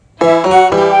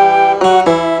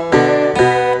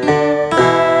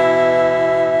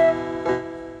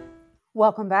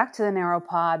Welcome back to the Narrow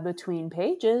Pod Between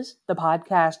Pages, the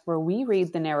podcast where we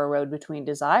read the narrow road between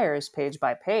desires page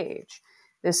by page.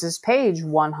 This is page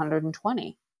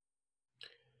 120.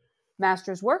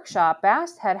 Master's workshop,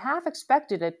 Bast had half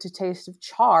expected it to taste of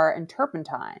char and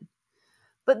turpentine.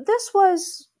 But this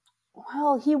was,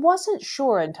 well, he wasn't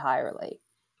sure entirely.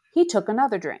 He took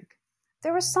another drink.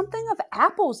 There was something of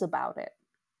apples about it.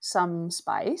 Some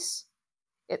spice.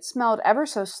 It smelled ever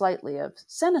so slightly of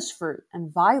cinnus fruit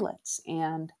and violets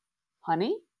and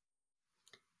honey.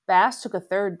 Bast took a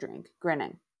third drink,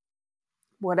 grinning.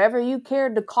 Whatever you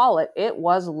cared to call it, it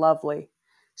was lovely.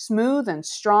 Smooth and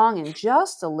strong and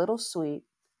just a little sweet.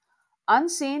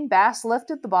 Unseen, Bast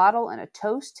lifted the bottle in a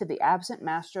toast to the absent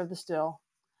master of the still.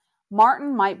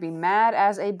 Martin might be mad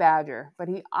as a badger, but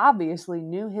he obviously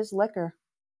knew his liquor.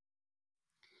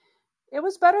 It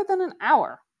was better than an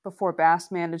hour before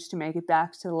Bast managed to make it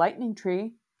back to the lightning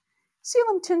tree.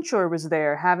 Selim Tinsure was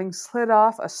there, having slid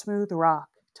off a smooth rock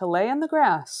to lay in the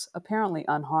grass, apparently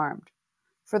unharmed.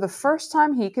 For the first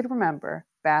time he could remember,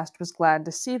 Bast was glad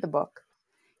to see the book.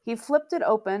 He flipped it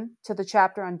open to the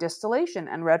chapter on distillation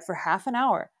and read for half an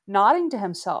hour, nodding to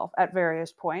himself at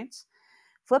various points,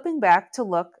 flipping back to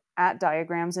look at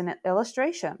diagrams and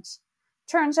illustrations.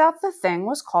 Turns out the thing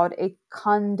was called a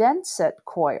condensate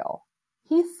coil.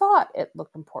 He thought it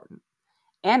looked important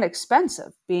and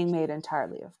expensive, being made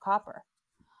entirely of copper.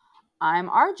 I'm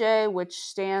RJ, which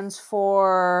stands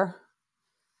for...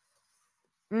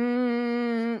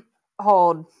 haven't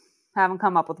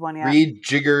come up with one yet.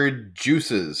 Rejiggered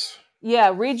juices.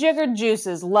 Yeah, rejiggered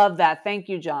juices. Love that. Thank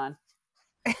you, John.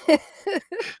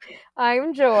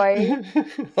 I'm Joy.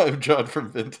 I'm John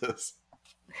from Ventus.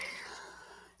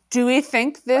 Do we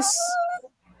think this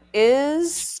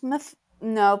is...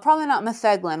 No, probably not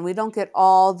metheglin. We don't get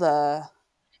all the...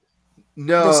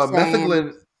 No,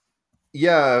 metheglin...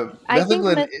 Yeah, I think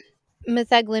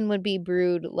metheglin would be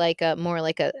brewed like more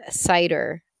like a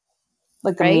cider.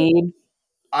 Like a mead?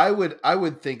 I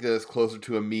would think that it's closer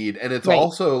to a mead. And it's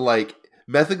also like...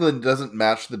 Metheglin doesn't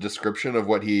match the description of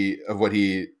what he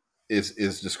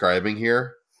is describing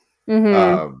here.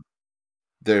 Mm-hmm.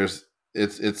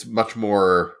 It's much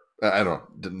more... I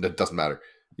don't know. It doesn't matter.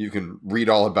 You can read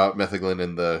all about metheglin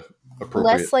in the appropriate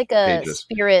less like a pages.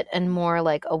 Spirit and more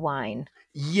like a wine.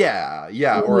 Yeah,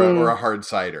 or a hard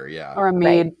cider, yeah, or a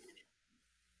mead.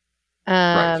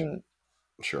 Right.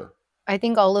 Sure. I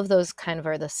think all of those kind of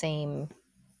are the same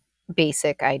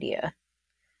basic idea,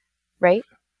 right?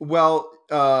 Well,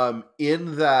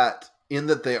 in that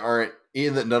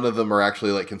none of them are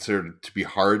actually like considered to be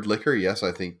hard liquor. Yes,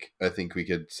 I think we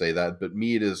could say that. But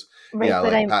mead is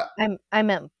I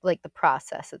meant like the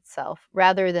process itself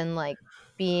rather than like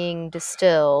being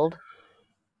distilled.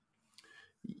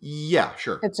 Yeah,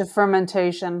 sure. It's a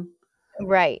fermentation,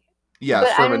 right? Yeah,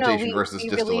 it's fermentation versus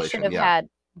distillation. We really should have had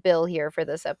Bill here for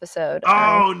this episode.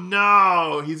 Oh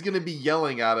no, he's gonna be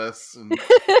yelling at us and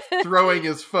throwing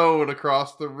his phone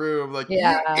across the room like,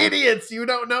 "You idiots! You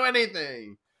don't know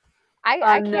anything." I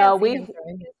can't see him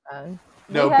throwing his phone.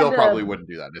 No, Bill probably wouldn't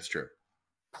do that. It's true.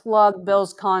 Plug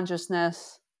Bill's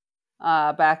consciousness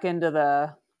back into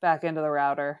the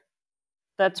router.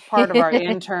 That's part of our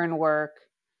intern work.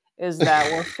 Is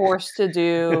that we're forced to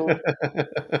do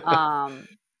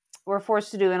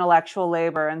intellectual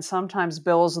labor, and sometimes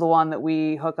Bill's the one that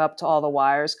we hook up to all the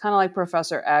wires, kind of like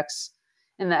Professor X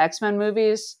in the X-Men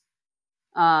movies.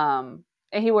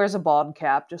 And he wears a bald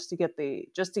cap just to get the.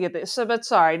 So, but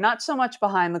sorry, not so much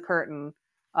behind the curtain.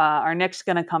 Our Nick's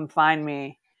gonna come find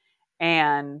me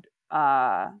and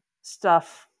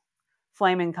stuff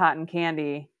flaming cotton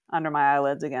candy under my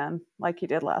eyelids again, like he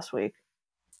did last week.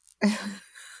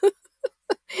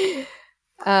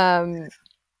 Well,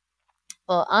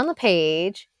 on the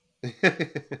page,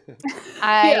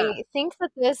 I think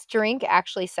that this drink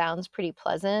actually sounds pretty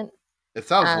pleasant. It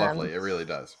sounds lovely. It really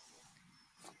does.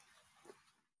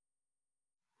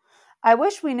 I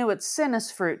wish we knew what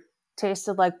cinnus fruit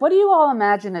tasted like. What do you all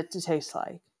imagine it to taste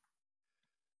like?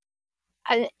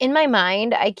 In my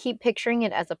mind, I keep picturing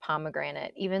it as a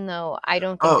pomegranate, even though I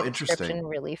don't think the description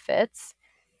really fits.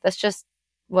 That's just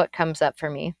what comes up for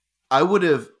me. I would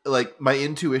have, like, my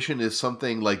intuition is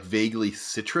something like vaguely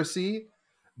citrusy,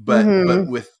 but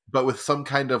with some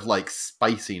kind of like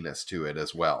spiciness to it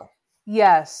as well.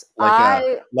 Yes,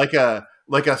 like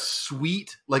a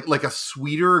sweet, like a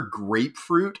sweeter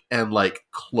grapefruit and like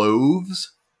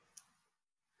cloves.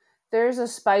 There's a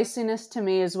spiciness to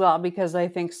me as well because I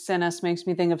think cinnus makes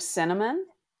me think of cinnamon.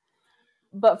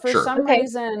 But for some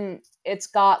reason, it's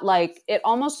got like, it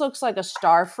almost looks like a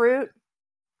star fruit.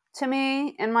 to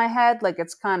me in my head. Like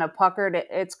it's kind of puckered.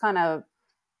 It's kind of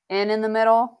in the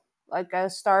middle, like a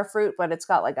star fruit, but it's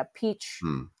got like a peach.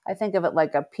 I think of it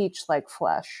like a peach-like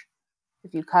flesh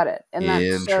if you cut it. And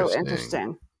that's so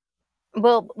interesting.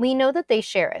 Well, we know that they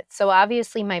share it. So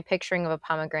obviously my picturing of a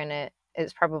pomegranate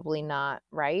is probably not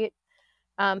right.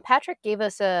 Patrick gave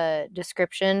us a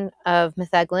description of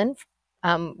metheglin,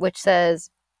 which says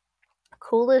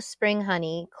coolest spring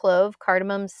honey, clove,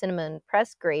 cardamom, cinnamon,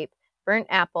 pressed grape, burnt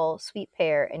apple, sweet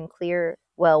pear, and clear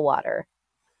well water.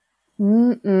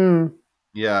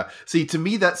 Yeah. See, to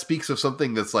me, that speaks of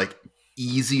something that's like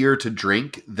easier to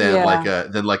drink than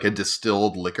like a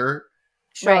distilled liquor.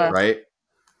 Sure. Right.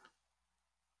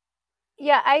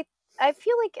 Yeah, I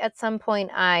feel like at some point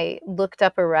I looked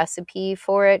up a recipe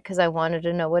for it because I wanted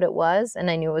to know what it was, and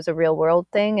I knew it was a real world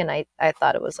thing, and I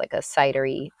thought it was like a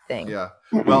cidery thing. Yeah.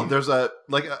 Well, there's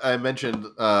like I mentioned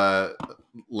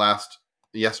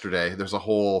yesterday, there's a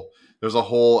whole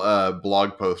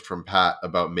blog post from Pat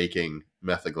about making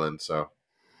metheglin.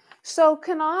 So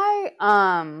can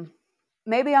I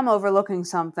maybe I'm overlooking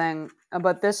something,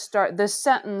 but this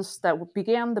sentence that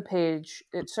began the page,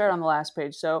 it started on the last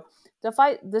page. So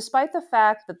despite the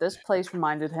fact that this place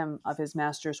reminded him of his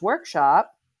master's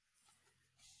workshop,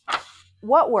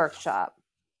 what workshop?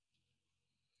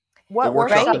 The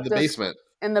workshop in the basement.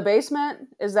 In the basement?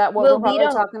 Is that what we're probably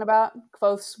talking about?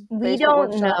 Quoth's we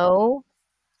don't workshop? Know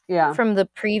yeah. from the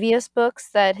previous books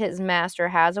that his master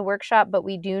has a workshop, but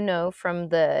we do know from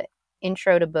the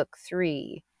intro to book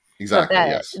 3 exactly that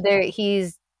yes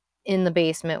he's in the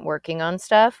basement working on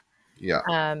stuff.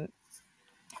 Yeah.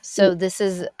 So this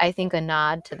is, I think, a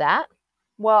nod to that.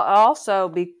 Well,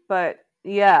 also, but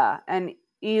yeah, and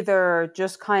either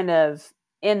just kind of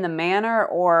in the manner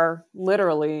or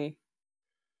literally.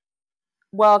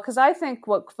 Well, because I think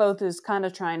what Quoth is kind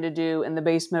of trying to do in the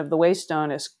basement of the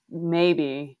Waystone is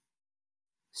maybe,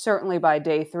 certainly by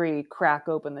day 3, crack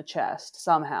open the chest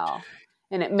somehow.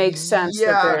 And it makes sense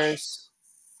that there's...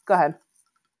 Go ahead.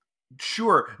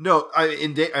 Sure. No,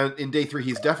 in day 3,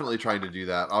 he's definitely trying to do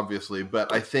that, obviously.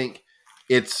 But I think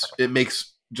it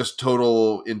makes just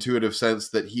total intuitive sense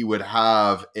that he would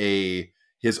have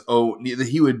his own... That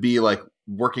he would be like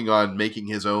working on making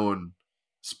his own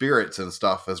spirits and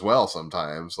stuff as well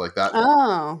sometimes. Like that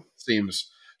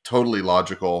seems totally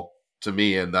logical to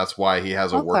me, and that's why he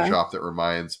has a workshop that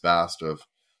reminds Bast of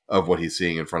what he's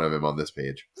seeing in front of him on this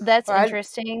page. That's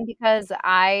interesting because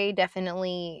I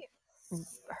definitely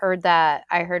heard that.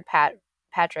 I heard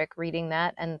Patrick reading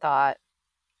that and thought,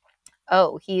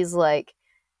 oh, he's like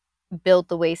built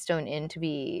the Waystone in to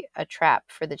be a trap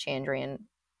for the Chandrian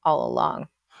all along.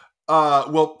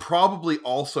 Well, probably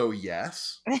also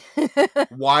yes.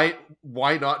 Why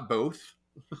not both?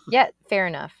 Yeah, fair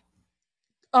enough.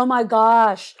 Oh my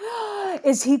gosh.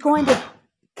 Is he going to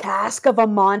Cask of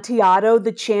Amontillado,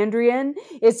 the Chandrian?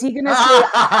 Is he going to say,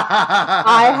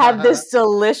 I have this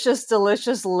delicious,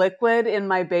 delicious liquid in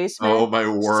my basement? Oh my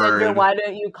word. Cinder, why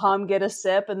don't you come get a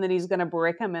sip? And then he's going to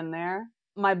brick him in there.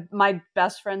 My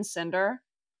best friend, Cinder,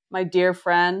 my dear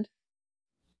friend.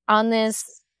 On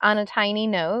a tiny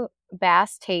note,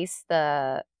 Bass tastes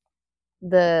the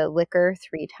liquor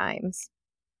 3 times.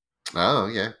 Oh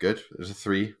yeah, good. There's a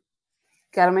 3.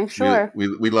 Gotta make sure.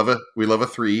 We love a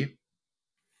 3.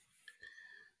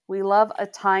 We love a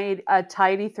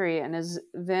tidy 3, and as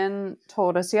Vin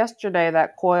told us yesterday,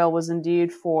 that coil was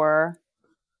indeed for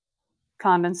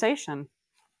condensation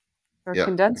or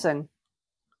condensing.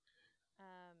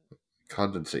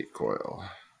 Condensate coil.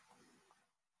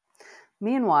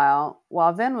 Meanwhile,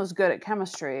 while Vin was good at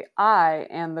chemistry, I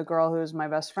and the girl who was my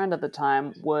best friend at the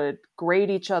time would grade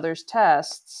each other's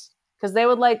tests, because they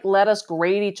would let us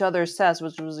grade each other's tests,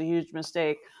 which was a huge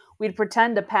mistake. We'd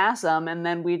pretend to pass them, and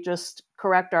then we'd just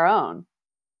correct our own.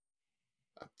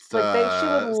 She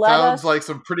would sounds like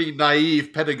some pretty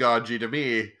naive pedagogy to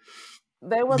me.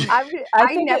 They would. I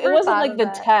think it wasn't like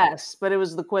the tests, but it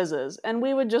was the quizzes, and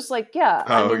we would just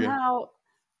how,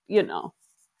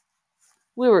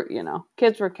 we were,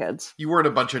 kids were kids. You weren't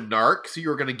a bunch of narcs. You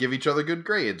were going to give each other good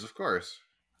grades, of course.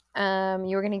 You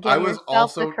were going to give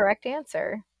yourself the correct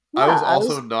answer. Yeah, I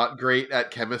was not great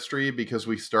at chemistry because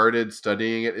we started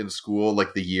studying it in school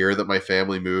like the year that my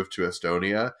family moved to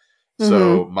Estonia. Mm-hmm.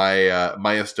 So my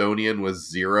Estonian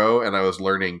was 0, and I was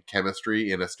learning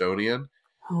chemistry in Estonian.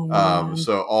 Oh,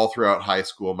 so all throughout high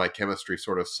school, my chemistry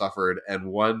sort of suffered. And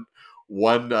one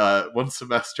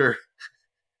semester,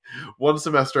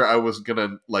 I was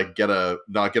gonna not get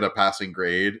a passing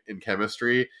grade in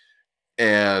chemistry,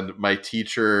 and my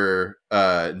teacher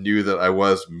knew that I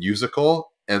was musical.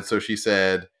 And so she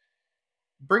said,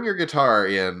 bring your guitar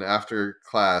in after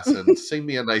class and sing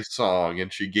me a nice song.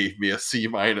 And she gave me a C-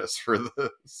 for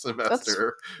the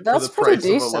semester for the That's pretty price of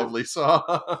a decent. lovely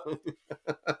song.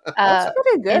 That's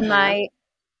pretty good, in man.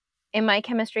 my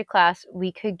chemistry class,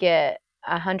 we could get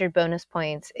 100 bonus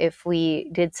points if we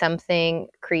did something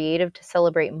creative to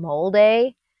celebrate Mole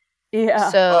Day. Yeah.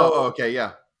 So Okay,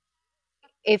 yeah.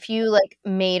 if you like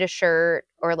made a shirt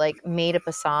or like made up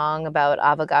a song about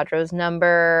Avogadro's number,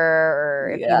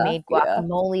 or if you made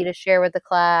guacamole to share with the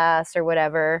class or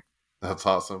whatever. That's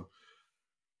awesome.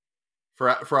 For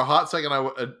a hot second, I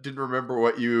didn't remember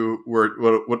what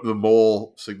the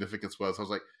mole significance was. I was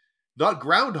like, not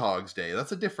Groundhog's Day.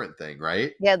 That's a different thing,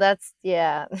 right?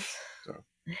 Yeah.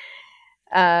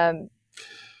 So.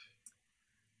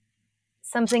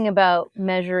 Something about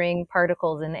measuring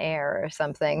particles in air or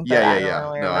something, but I don't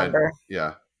really remember.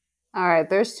 All right,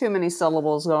 there's too many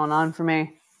syllables going on for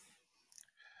me.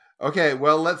 Okay,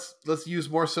 well, let's use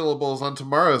more syllables on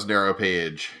tomorrow's narrow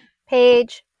page.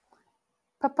 Page.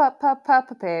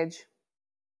 Page.